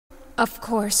Of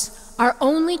course, our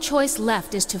only choice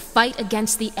left is to fight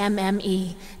against the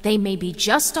N.M.E. They may be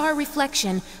just our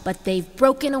reflection, but they've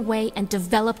broken away and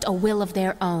developed a will of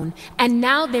their own. And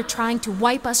now they're trying to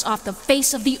wipe us off the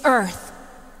face of the Earth.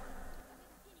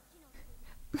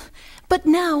 But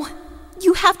now,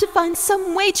 you have to find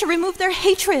some way to remove their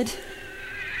hatred.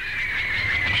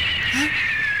 I'm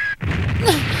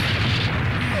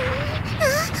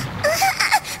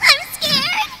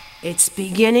scared! It's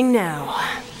beginning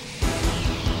now.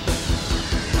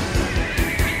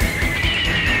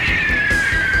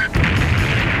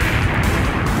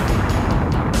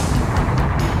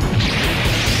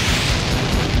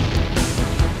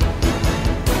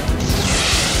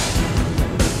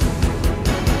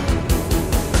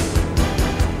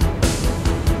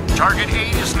 Target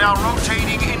 8 is now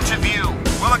rotating into view.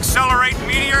 We'll accelerate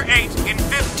Meteor 8 in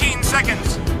 15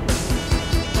 seconds.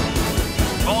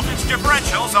 Voltage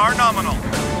differentials are nominal.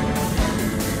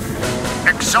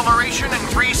 Acceleration in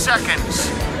 3 seconds.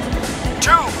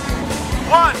 2,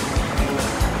 1.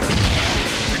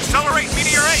 Accelerate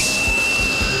Meteor 8.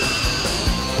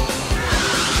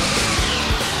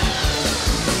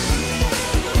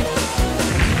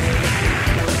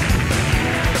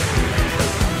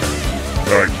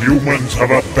 The humans have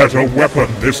a better weapon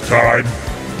this time.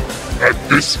 At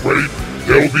this rate,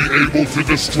 they'll be able to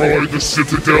destroy the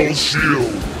Citadel's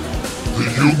shield. The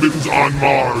humans on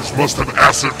Mars must have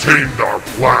ascertained our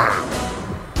plan.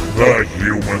 The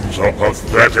humans are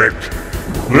pathetic.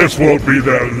 This will be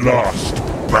their last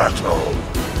battle.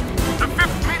 The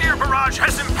 5th meteor barrage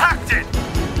has impacted.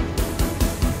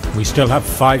 We still have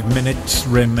 5 minutes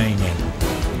remaining.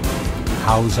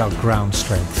 How's our ground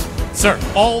strength? Sir,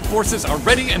 all forces are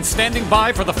ready and standing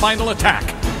by for the final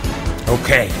attack.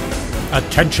 Okay.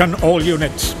 Attention all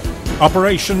units.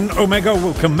 Operation Omega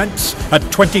will commence at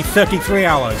 20:33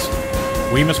 hours.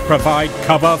 We must provide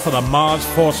cover for the Mars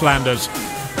Force landers.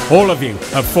 All of you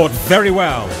have fought very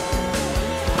well.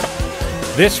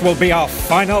 This will be our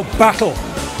final battle.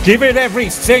 Give it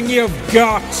everything you've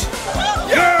got.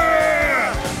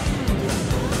 Yeah!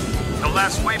 The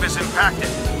last wave is impacted.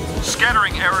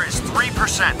 Scattering error is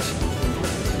 3%.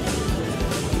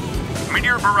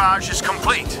 Meteor barrage is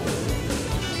complete.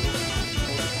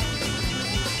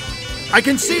 I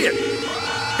can see it!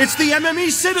 It's the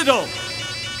N.M.E. Citadel!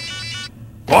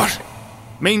 What?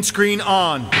 Main screen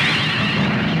on.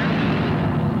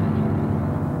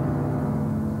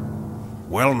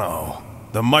 Well now,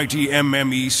 the mighty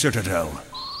N.M.E. Citadel.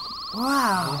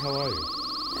 Wow. How are you?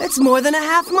 It's more than a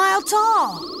half-mile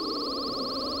tall.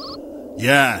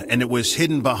 Yeah, and it was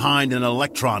hidden behind an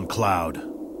electron cloud.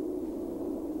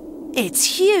 It's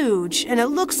huge, and it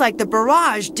looks like the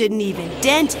barrage didn't even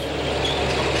dent it.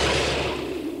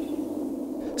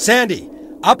 Sandy,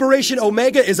 Operation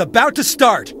Omega is about to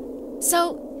start.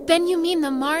 So, then you mean the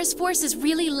Mars Force is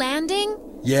really landing?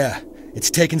 Yeah,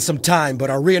 it's taken some time, but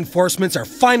our reinforcements are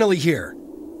finally here.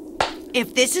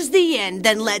 If this is the end,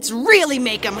 then let's really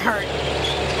make them hurt.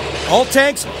 All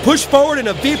tanks, push forward in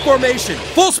a V formation,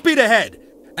 full speed ahead.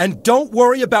 And don't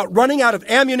worry about running out of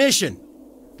ammunition.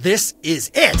 This is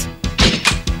it.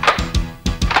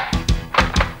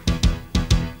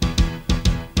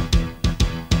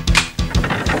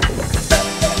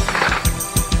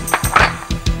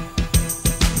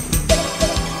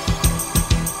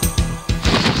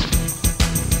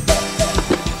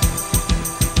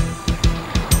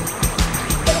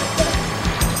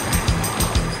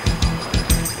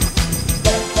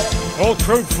 All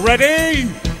troops ready?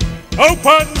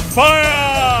 Open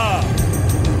fire!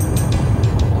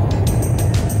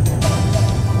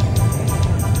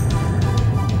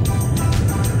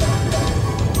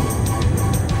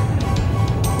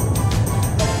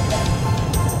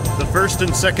 The first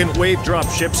and second wave drop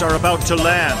ships are about to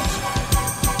land.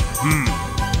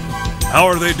 How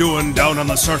are they doing down on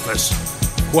the surface?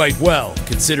 Quite well,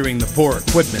 considering the poor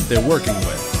equipment they're working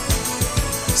with.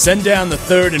 Send down the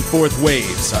third and fourth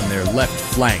waves on their left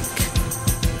flank.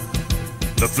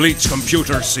 The fleet's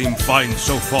computers seem fine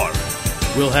so far.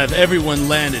 We'll have everyone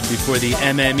landed before the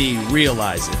N.M.E.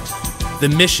 realize it. The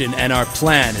mission and our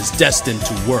plan is destined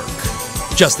to work,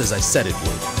 just as I said it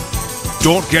would.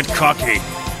 Don't get cocky.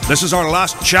 This is our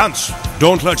last chance.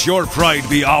 Don't let your pride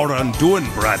be our undoing,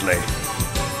 Bradley.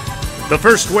 The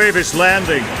first wave is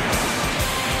landing.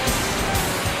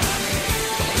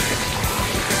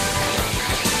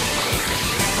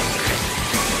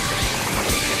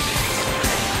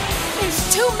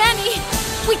 There's too many!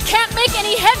 We can't make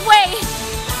any headway!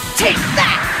 Take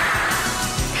that!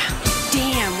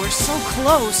 Damn, we're so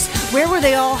close. Where were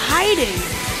they all hiding?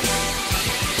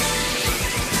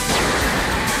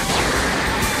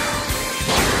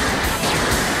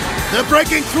 They're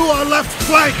breaking through our left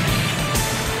flank!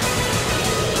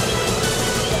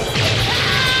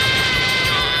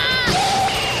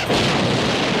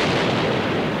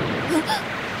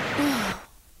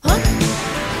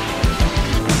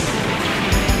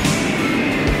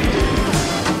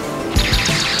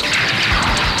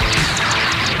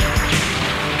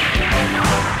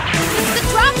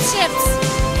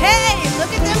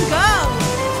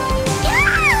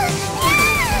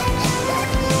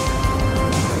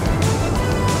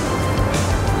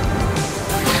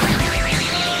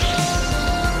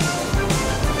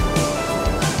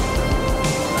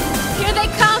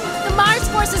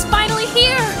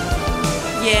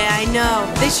 Yeah, I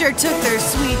know. They sure took their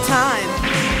sweet time.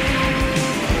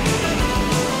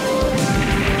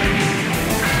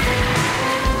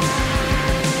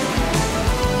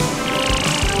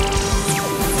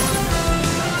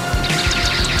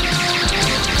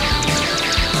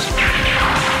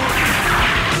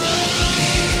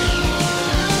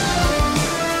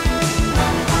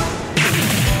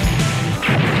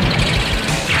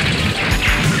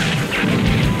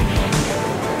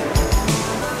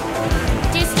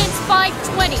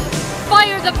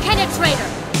 Fire the penetrator!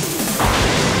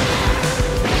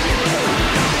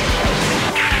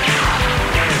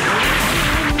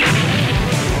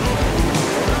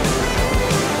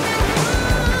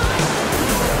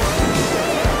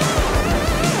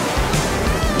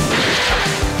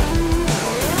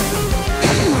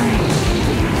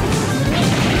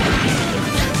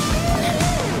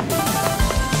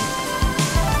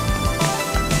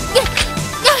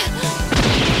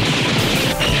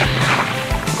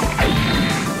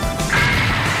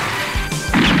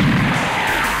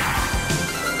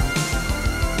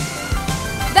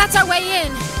 That's our way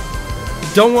in!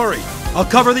 Don't worry, I'll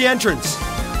cover the entrance.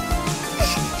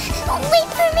 Wait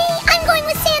for me! I'm going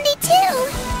with Sandy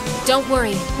too! Don't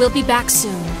worry, we'll be back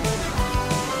soon.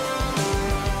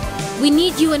 We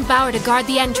need you and Bauer to guard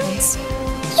the entrance.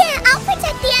 Yeah, I'll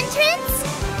protect the entrance!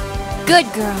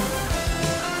 Good girl.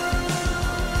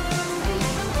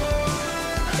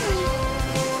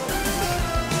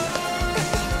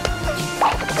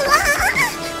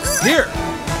 Here!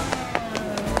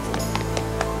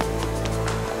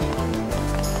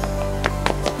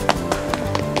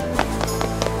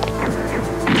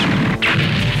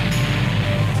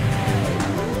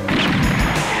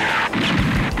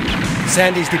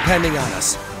 Sandy's depending on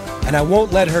us, and I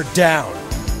won't let her down.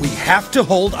 We have to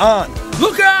hold on.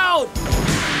 Look out!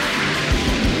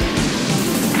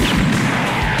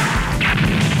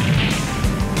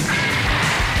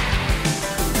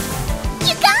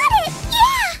 You got it!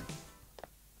 Yeah!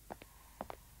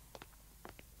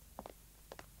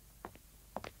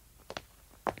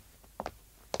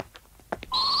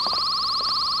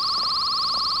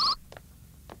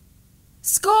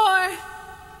 Score!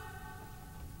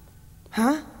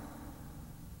 Huh?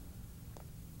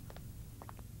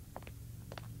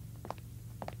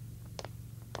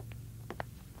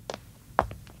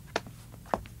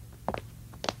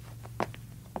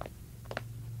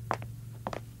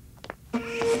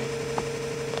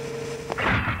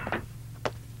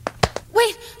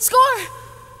 Wait! Score!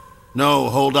 No,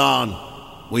 hold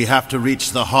on. We have to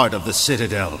reach the heart of the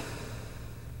Citadel.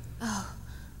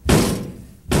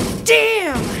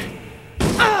 Damn!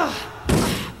 Ugh.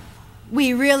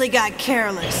 We really got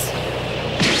careless.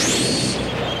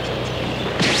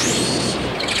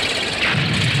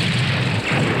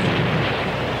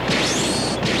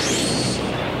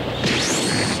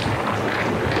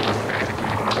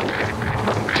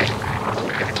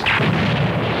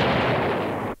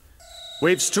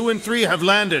 Waves 2 and 3 have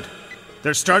landed.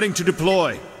 They're starting to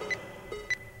deploy.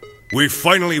 We've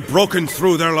finally broken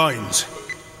through their lines.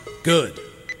 Good.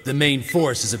 The main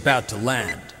force is about to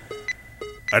land.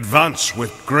 Advance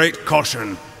with great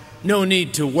caution. No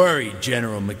need to worry,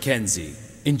 General Mackenzie.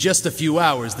 In just a few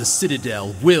hours, the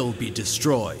Citadel will be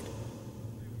destroyed.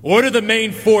 Order the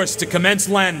main force to commence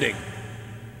landing.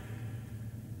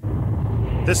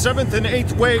 The 7th and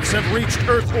 8th waves have reached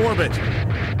Earth orbit.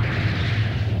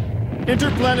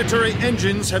 Interplanetary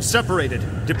engines have separated,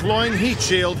 deploying heat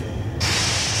shield.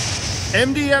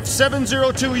 MDF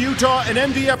 702 Utah and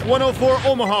MDF 104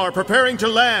 Omaha are preparing to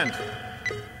land.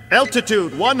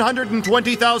 Altitude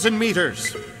 120,000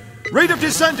 meters. Rate of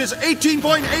descent is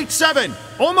 18.87.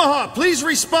 Omaha, please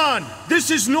respond.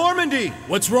 This is Normandy.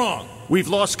 What's wrong? We've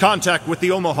lost contact with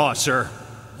the Omaha, sir.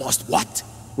 Lost what?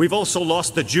 We've also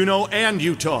lost the Juno and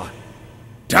Utah.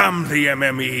 Damn the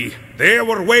N.M.E. They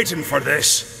were waiting for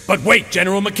this. But wait,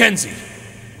 General Mackenzie.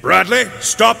 Bradley,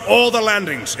 stop all the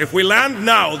landings. If we land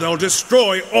now, they'll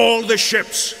destroy all the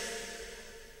ships.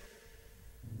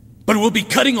 But we'll be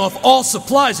cutting off all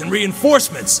supplies and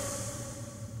reinforcements.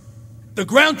 The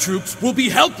ground troops will be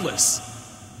helpless.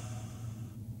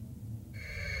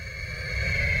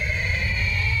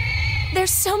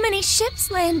 There's so many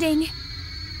ships landing.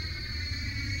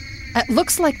 It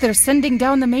looks like they're sending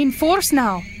down the main force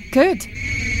now. Good.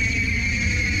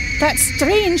 That's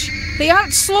strange. They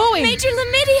aren't slowing. Major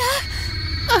Lamidia!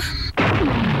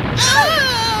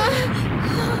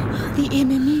 The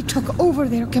N.M.E took over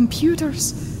their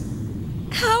computers.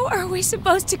 How are we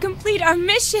supposed to complete our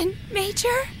mission,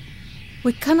 Major?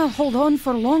 We cannot hold on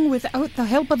for long without the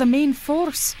help of the main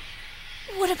force.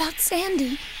 What about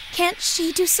Sandy? Can't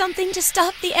she do something to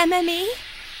stop the N.M.E?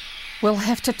 We'll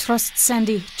have to trust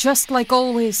Sandy, just like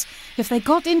always. If they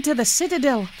got into the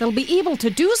Citadel, they'll be able to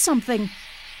do something.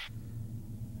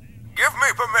 Give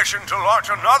me permission to launch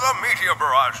another meteor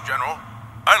barrage, General.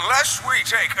 Unless we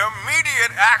take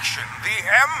immediate action, the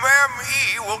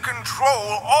N.M.E will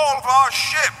control all of our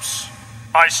ships.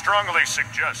 I strongly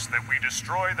suggest that we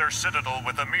destroy their citadel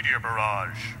with a meteor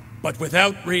barrage. But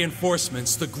without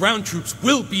reinforcements, the ground troops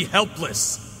will be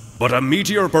helpless. But a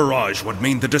meteor barrage would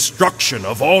mean the destruction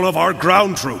of all of our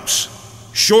ground troops.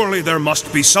 Surely there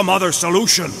must be some other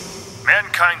solution.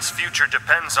 Mankind's future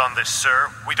depends on this, sir.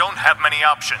 We don't have many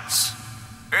options.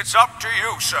 It's up to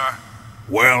you, sir.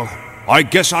 Well, I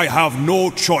guess I have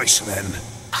no choice then.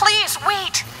 Please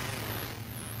wait.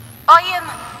 I am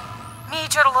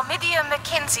Major Lamidia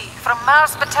Mackenzie from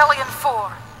Mars Battalion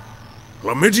 4.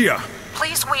 Lamidia?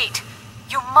 Please wait.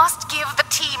 You must give the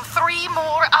team 3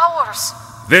 more hours.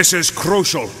 This is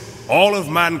crucial. All of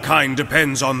mankind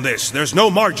depends on this. There's no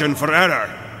margin for error.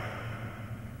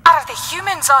 Are the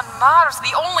humans on Mars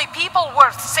the only people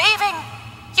worth saving?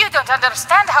 You don't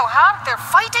understand how hard they're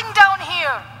fighting down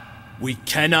here. We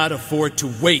cannot afford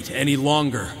to wait any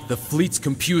longer. The fleet's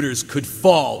computers could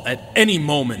fall at any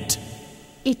moment.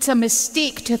 It's a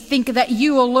mistake to think that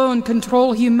you alone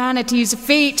control humanity's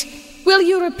fate. Will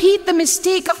you repeat the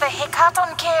mistake of the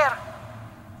Hekaton Care?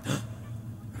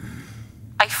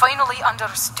 I finally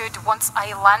understood once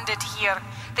I landed here.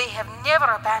 They have never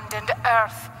abandoned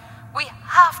Earth. We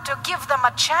have to give them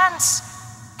a chance.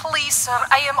 Please, sir,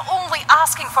 I am only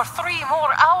asking for 3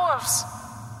 more hours.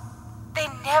 They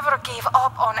never gave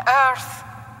up on Earth.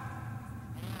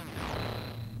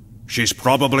 She's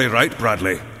probably right,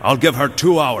 Bradley. I'll give her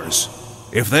 2 hours.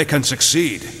 If they can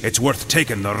succeed, it's worth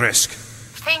taking the risk.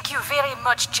 Thank you very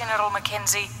much, General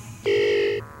Mackenzie.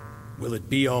 Will it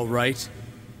be all right?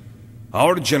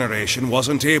 Our generation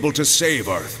wasn't able to save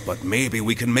Earth, but maybe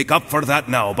we can make up for that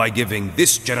now by giving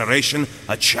this generation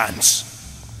a chance.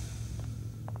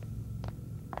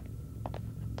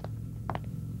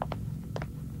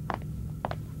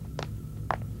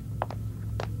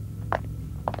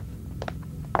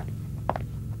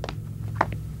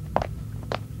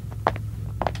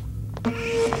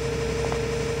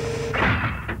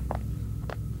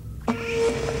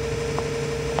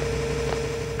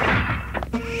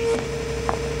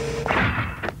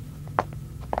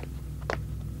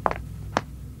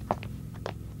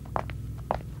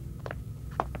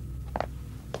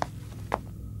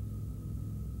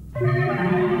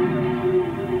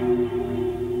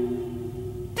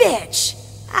 Bitch!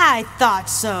 I thought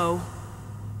so.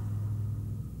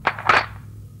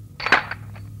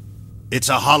 It's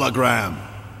a hologram.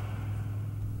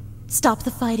 Stop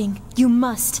the fighting. You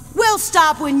must. We'll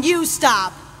stop when you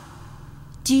stop.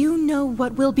 Do you know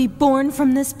what will be born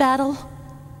from this battle?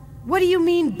 What do you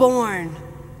mean, born?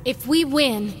 If we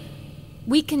win,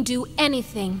 we can do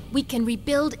anything. We can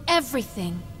rebuild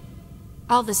everything.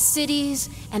 All the cities,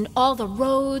 and all the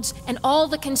roads, and all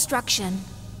the construction.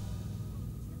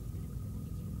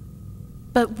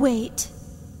 But wait.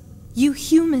 You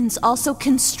humans also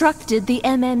constructed the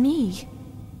N.M.E.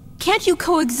 Can't you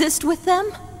coexist with them?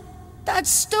 That's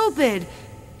stupid.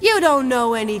 You don't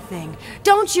know anything.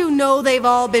 Don't you know they've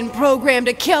all been programmed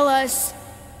to kill us?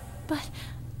 But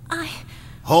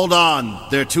Hold on.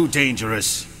 They're too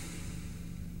dangerous.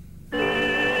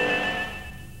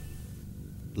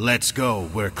 Let's go.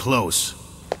 We're close.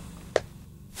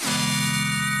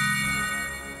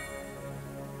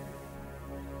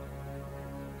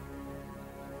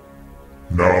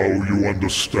 Now you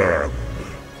understand.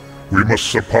 We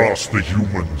must surpass the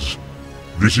humans.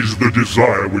 This is the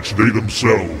desire which they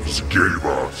themselves gave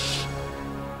us.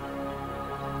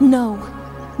 No.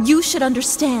 You should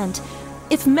understand.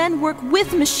 If men work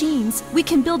with machines, we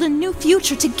can build a new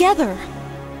future together.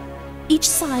 Each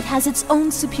side has its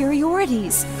own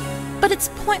superiorities. But it's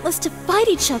pointless to fight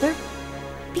each other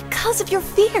because of your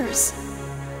fears.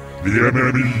 The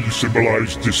N.M.E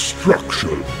symbolized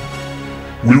destruction.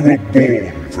 We were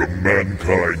born from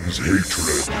mankind's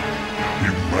hatred.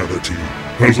 Humanity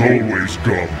has always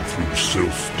gone through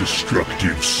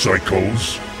self-destructive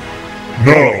cycles.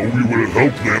 Now we will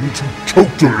help them to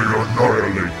totally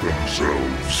annihilate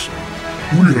themselves.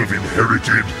 We have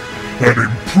inherited and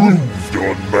improved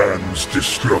on man's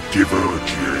destructive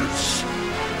urges.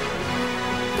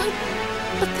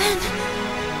 But then...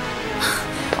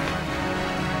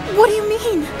 What do you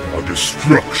mean? Our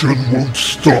destruction won't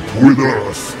stop with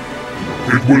Earth.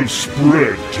 It will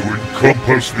spread to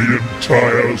encompass the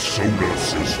entire solar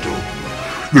system.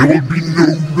 There will be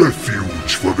no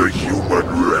refuge for the human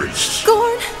race.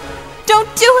 Gorn,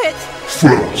 don't do it!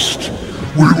 First,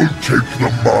 we will take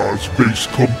the Mars-based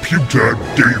computer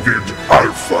David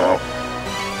Alpha.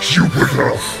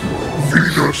 Jupiter,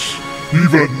 Venus,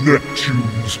 even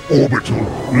Neptune's orbital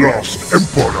last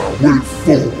emperor will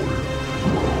fall.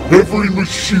 Every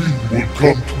machine will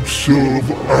come to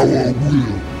serve our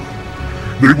will.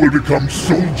 They will become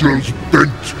soldiers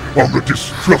bent on the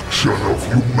destruction of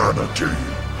humanity.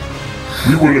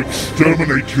 We will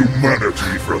exterminate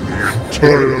humanity from the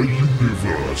entire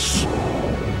universe.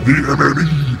 The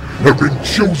N.M.E. have been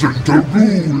chosen to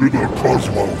rule the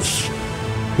cosmos.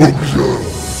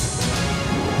 Observe.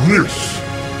 This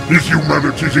is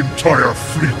humanity's entire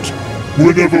fleet.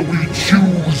 Whenever we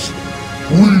choose,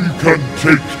 we can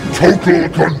take total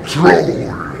control.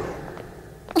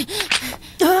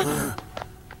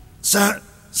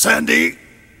 Sandy?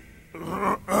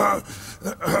 Norton!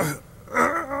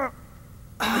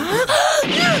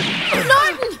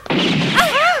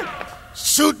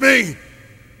 Shoot me!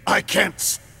 I can't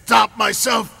stop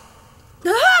myself.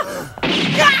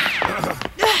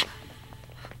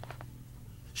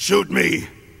 Shoot me!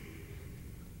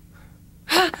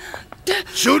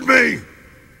 Shoot me!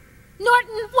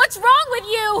 Norton, what's wrong with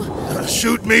you?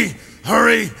 Shoot me!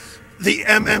 Hurry! The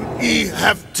N.M.E.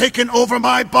 have taken over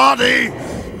my body!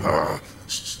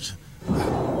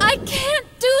 I can't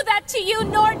do that to you,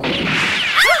 Norton!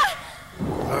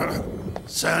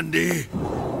 Sandy.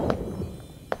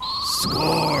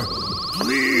 Score,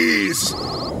 please!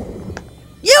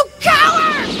 You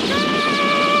coward!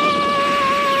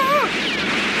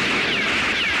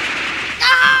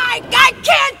 I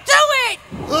can't do it!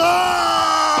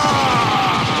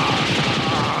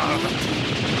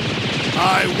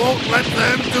 I won't let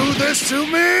them do this to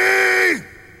me!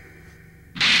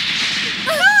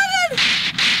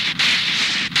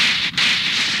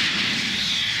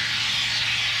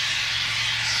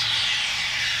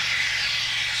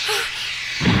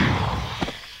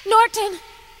 Norton!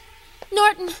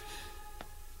 Norton!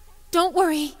 Don't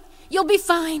worry. You'll be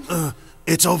fine.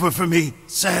 It's over for me,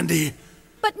 Sandy.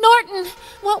 But Norton,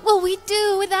 what will we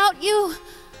do without you?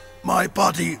 My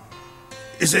body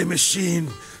is a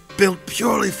machine built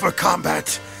purely for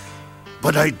combat.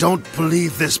 But I don't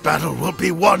believe this battle will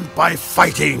be won by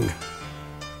fighting.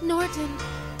 Norton.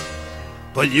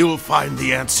 But you'll find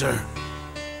the answer.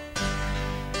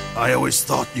 I always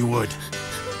thought you would.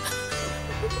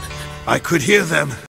 I could hear them